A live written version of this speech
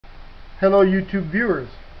Hello YouTube viewers,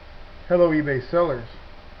 hello eBay sellers.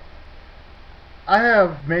 I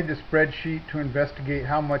have made this spreadsheet to investigate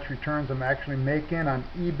how much returns I'm actually making on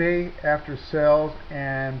eBay after sales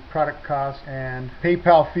and product costs and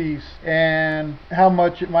PayPal fees, and how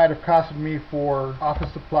much it might have costed me for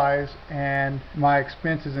office supplies and my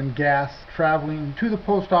expenses in gas traveling to the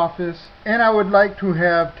post office. And I would like to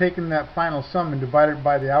have taken that final sum and divided it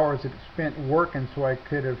by the hours it spent working so I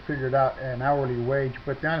could have figured out an hourly wage,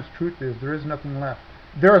 but the honest truth is there is nothing left.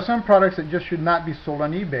 There are some products that just should not be sold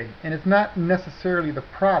on eBay, and it's not necessarily the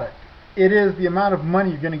product. It is the amount of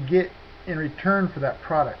money you're going to get in return for that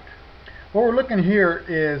product. What we're looking here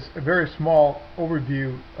is a very small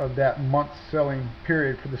overview of that month's selling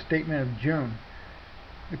period for the statement of June.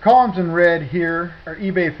 The columns in red here are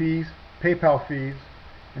eBay fees, PayPal fees,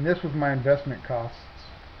 and this was my investment costs.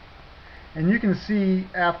 And you can see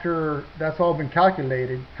after that's all been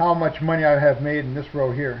calculated how much money I have made in this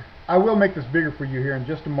row here. I will make this bigger for you here in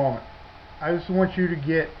just a moment. I just want you to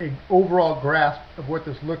get an overall grasp of what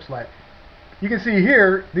this looks like. You can see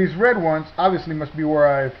here, these red ones obviously must be where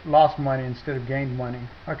I've lost money instead of gained money.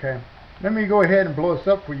 Okay, let me go ahead and blow this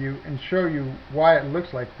up for you and show you why it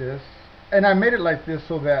looks like this. And I made it like this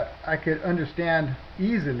so that I could understand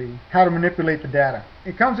easily how to manipulate the data.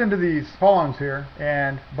 It comes into these columns here,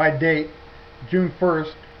 and by date, June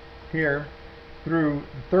 1st here through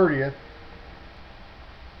the 30th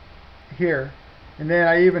here, and then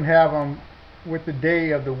I even have them with the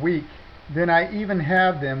day of the week. Then I even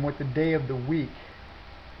have them with the day of the week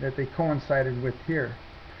that they coincided with here.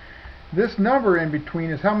 This number in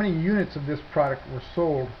between is how many units of this product were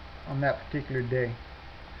sold on that particular day.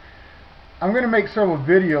 I'm going to make several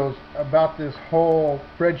videos about this whole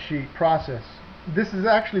spreadsheet process. This is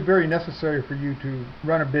actually very necessary for you to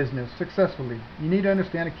run a business successfully. You need to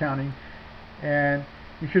understand accounting, and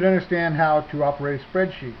you should understand how to operate a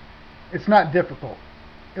spreadsheet. It's not difficult.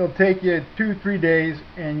 It'll take you 2-3 days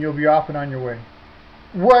and you'll be off and on your way.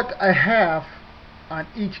 What I have on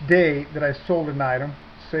each day that I sold an item,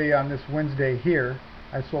 say on this Wednesday here,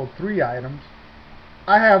 I sold 3 items.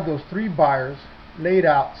 I have those 3 buyers laid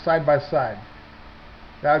out side by side.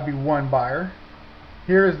 That would be one buyer.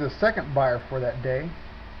 Here is the second buyer for that day.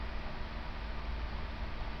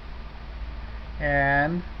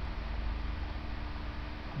 And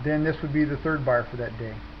then this would be the third buyer for that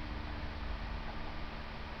day.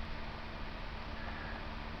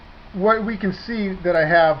 What we can see that I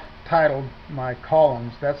have titled my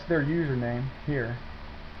columns, that's their username here.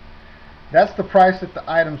 That's the price that the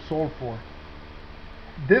item sold for.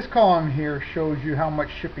 This column here shows you how much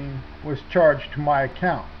shipping was charged to my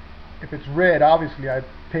account. If it's red, obviously I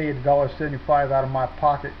paid $1.75 out of my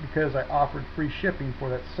pocket because I offered free shipping for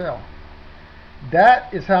that sale.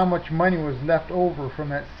 That is how much money was left over from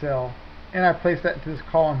that sale, and I placed that into this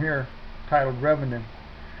column here titled revenue.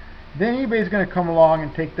 Then eBay is going to come along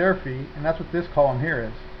and take their fee, and that's what this column here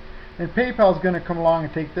is. Then PayPal is going to come along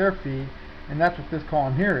and take their fee, and that's what this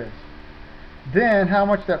column here is. Then how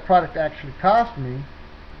much that product actually cost me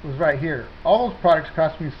was right here. All those products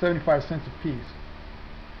cost me 75 cents a piece.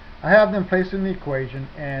 I have them placed in the equation,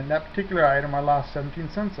 and that particular item I lost 17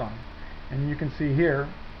 cents on. And you can see here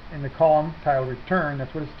in the column titled return,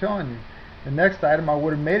 that's what it's telling you. The next item I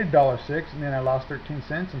would have made $1.06, and then I lost 13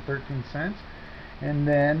 cents and 13 cents. And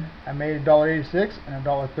then I made $1.86 and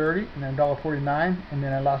 $1.30 and then $1.49, and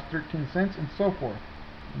then I lost 13 cents, and so forth.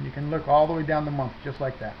 And you can look all the way down the month just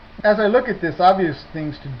like that. As I look at this, obvious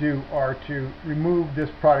things to do are to remove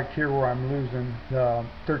this product here where I'm losing the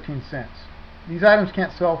 13 cents. These items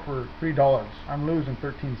can't sell for $3. I'm losing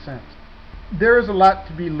 13 cents. There is a lot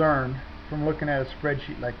to be learned from looking at a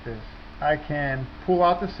spreadsheet like this. I can pull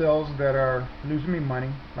out the sales that are losing me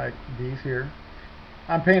money, like these here.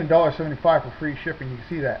 I'm paying $1.75 for free shipping. You can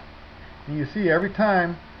see that. And you see every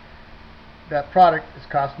time that product is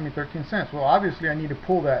costing me 13 cents. Well, obviously I need to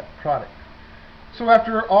pull that product. So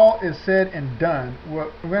after all is said and done,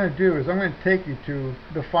 what I'm going to do is I'm going to take you to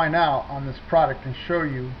the finale on this product and show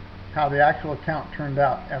you how the actual account turned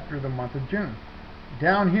out after the month of June.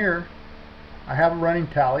 Down here I have a running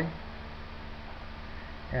tally,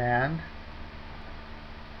 and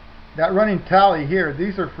that running tally here,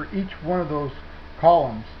 these are for each one of those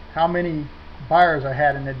columns, how many buyers I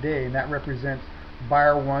had in a day, and that represents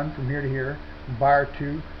buyer 1 from here to here, buyer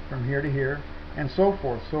 2 from here to here, and so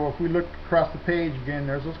forth. So if we look across the page again,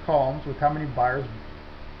 there's those columns with how many buyers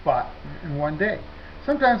bought in one day.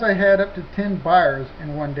 Sometimes I had up to 10 buyers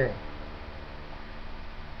in one day.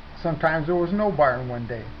 Sometimes there was no buyer in one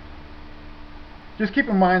day. Just keep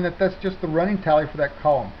in mind that that's just the running tally for that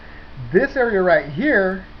column. This area right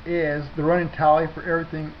here is the running tally for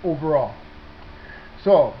everything overall.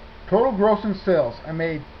 So Total gross in sales, I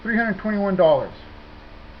made $321.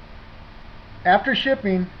 After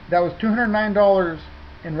shipping, that was $209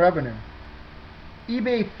 in revenue.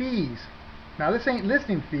 eBay fees, now this ain't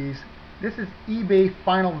listing fees, this is eBay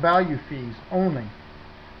final value fees only.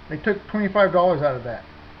 They took $25 out of that.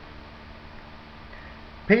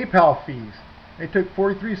 PayPal fees, they took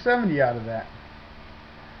 $43.70 out of that.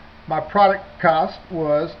 My product cost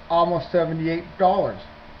was almost $78.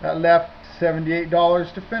 That left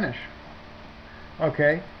 $78 to finish.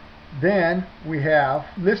 Okay, then we have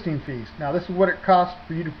listing fees. Now this is what it costs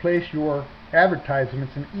for you to place your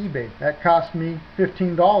advertisements in eBay. That cost me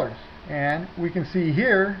 $15. And we can see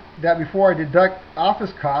here that before I deduct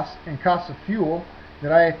office costs and costs of fuel,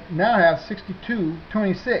 that I now have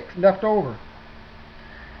 $62.26 left over.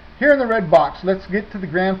 Here in the red box, let's get to the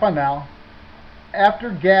grand finale. After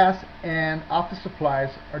gas and office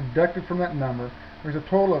supplies are deducted from that number, there's a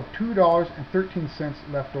total of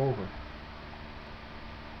 $2.13 left over.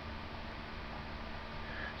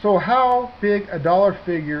 So how big a dollar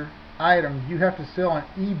figure item do you have to sell on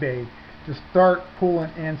eBay to start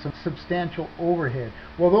pulling in some substantial overhead?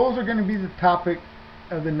 Well, those are going to be the topic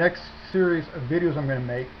of the next series of videos I'm going to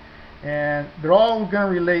make, and they're all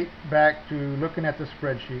going to relate back to looking at the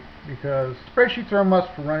spreadsheet, because spreadsheets are a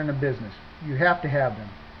must for running a business. You have to have them.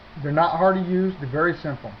 They're not hard to use, they're very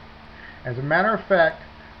simple. As a matter of fact,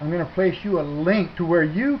 I'm going to place you a link to where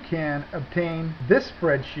you can obtain this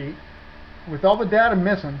spreadsheet with all the data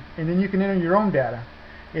missing, and then you can enter your own data.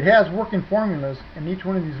 It has working formulas in each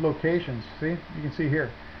one of these locations. See, you can see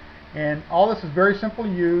here, and all this is very simple to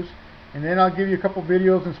use. And then I'll give you a couple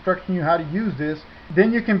videos instructing you how to use this.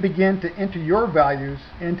 Then you can begin to enter your values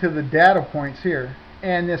into the data points here,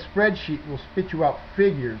 and this spreadsheet will spit you out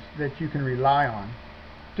figures that you can rely on.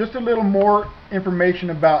 Just a little more information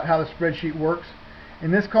about how the spreadsheet works.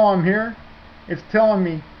 In this column here, it's telling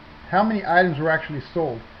me how many items were actually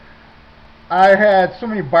sold. I had so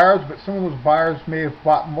many buyers, but some of those buyers may have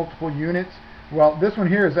bought multiple units. Well, this one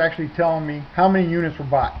here is actually telling me how many units were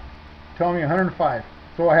bought. Telling me 105.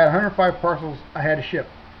 So I had 105 parcels I had to ship.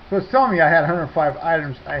 So it's telling me I had 105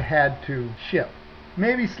 items I had to ship.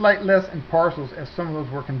 Maybe slight less in parcels, as some of those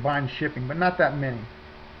were combined shipping, but not that many.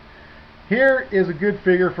 Here is a good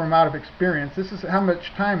figure from out of experience. This is how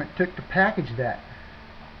much time it took to package that.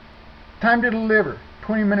 Time to deliver,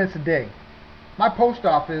 20 minutes a day. My post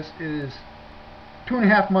office is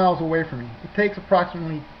 2.5 miles away from me. It takes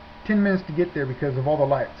approximately 10 minutes to get there because of all the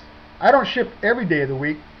lights. I don't ship every day of the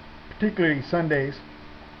week, particularly Sundays,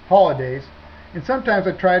 holidays, and sometimes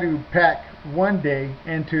I try to pack one day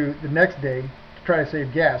into the next day to try to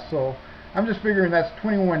save gas. So I'm just figuring that's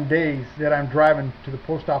 21 days that I'm driving to the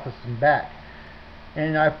post office and back.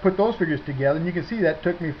 And I've put those figures together, and you can see that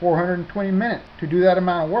took me 420 minutes to do that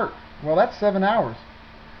amount of work. Well, that's 7 hours.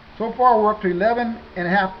 So far we're up to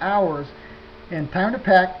 11.5 hours in time to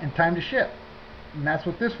pack and time to ship. And that's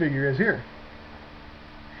what this figure is here.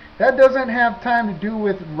 That doesn't have time to do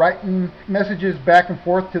with writing messages back and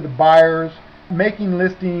forth to the buyers, making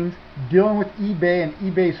listings, dealing with eBay and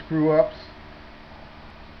eBay screw-ups.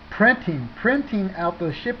 Printing out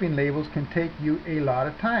those shipping labels can take you a lot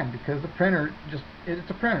of time, because the printer it's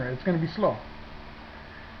a printer. It's going to be slow.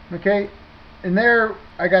 Okay, and there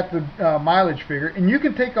I got the mileage figure, and you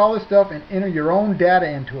can take all this stuff and enter your own data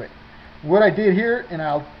into it. What I did here, and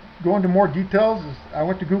I'll go into more details, is I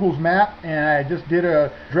went to Google's map and I just did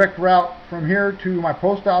a direct route from here to my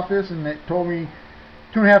post office, and it told me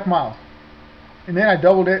 2.5 miles. And then I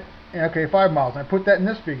doubled it, and okay, 5 miles. And I put that in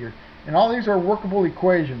this figure. And all these are workable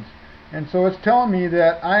equations. And so it's telling me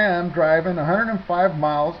that I am driving 105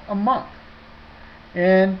 miles a month.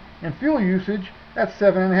 And in fuel usage, that's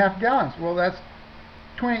 7.5 gallons. Well, that's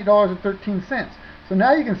 $28.13. So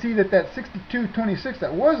now you can see that that $62.26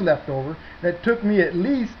 that was left over, that took me at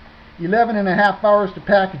least 11.5 hours to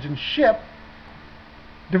package and ship,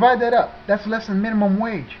 divide that up. That's less than minimum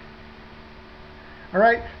wage.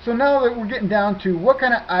 Alright, so now that we're getting down to what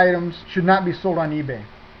kind of items should not be sold on eBay,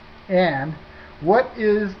 and what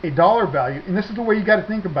is a dollar value, and this is the way you got to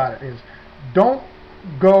think about it, is don't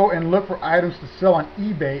go and look for items to sell on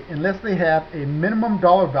eBay unless they have a minimum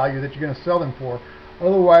dollar value that you're going to sell them for.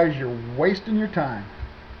 Otherwise, you're wasting your time.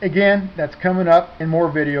 Again, that's coming up in more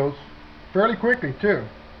videos fairly quickly too.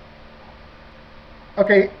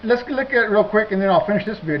 Okay, let's look at it real quick and then I'll finish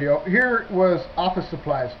this video. Here was office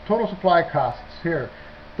supplies. Total supply costs here,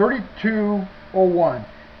 $32.01.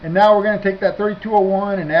 And now we're going to take that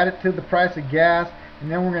 $32.01 and add it to the price of gas, and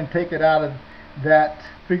then we're going to take it out of that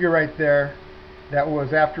figure right there. That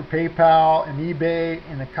was after PayPal and eBay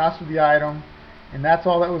and the cost of the item. And that's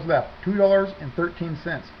all that was left,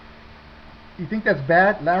 $2.13. You think that's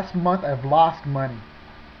bad? Last month I've lost money.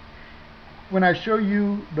 When I show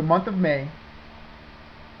you the month of May,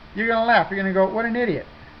 you're going to laugh. You're going to go, what an idiot.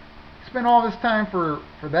 Spent all this time for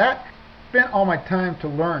that? Spent all my time to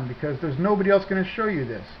learn, because there's nobody else going to show you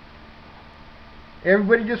this.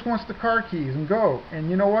 Everybody just wants the car keys and go. And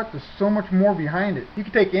you know what? There's so much more behind it. You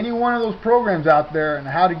can take any one of those programs out there and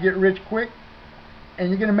how to get rich quick, and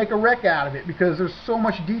you're going to make a wreck out of it, because there's so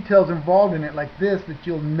much details involved in it like this that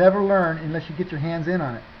you'll never learn unless you get your hands in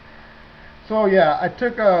on it. So yeah, I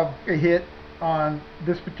took a hit on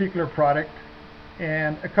this particular product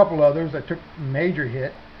and a couple others. I took a major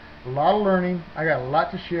hit. A lot of learning. I got a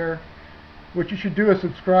lot to share. What you should do is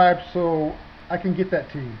subscribe so I can get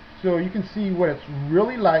that to you, so you can see what it's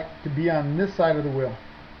really like to be on this side of the wheel.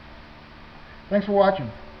 Thanks for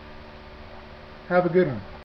watching. Have a good one.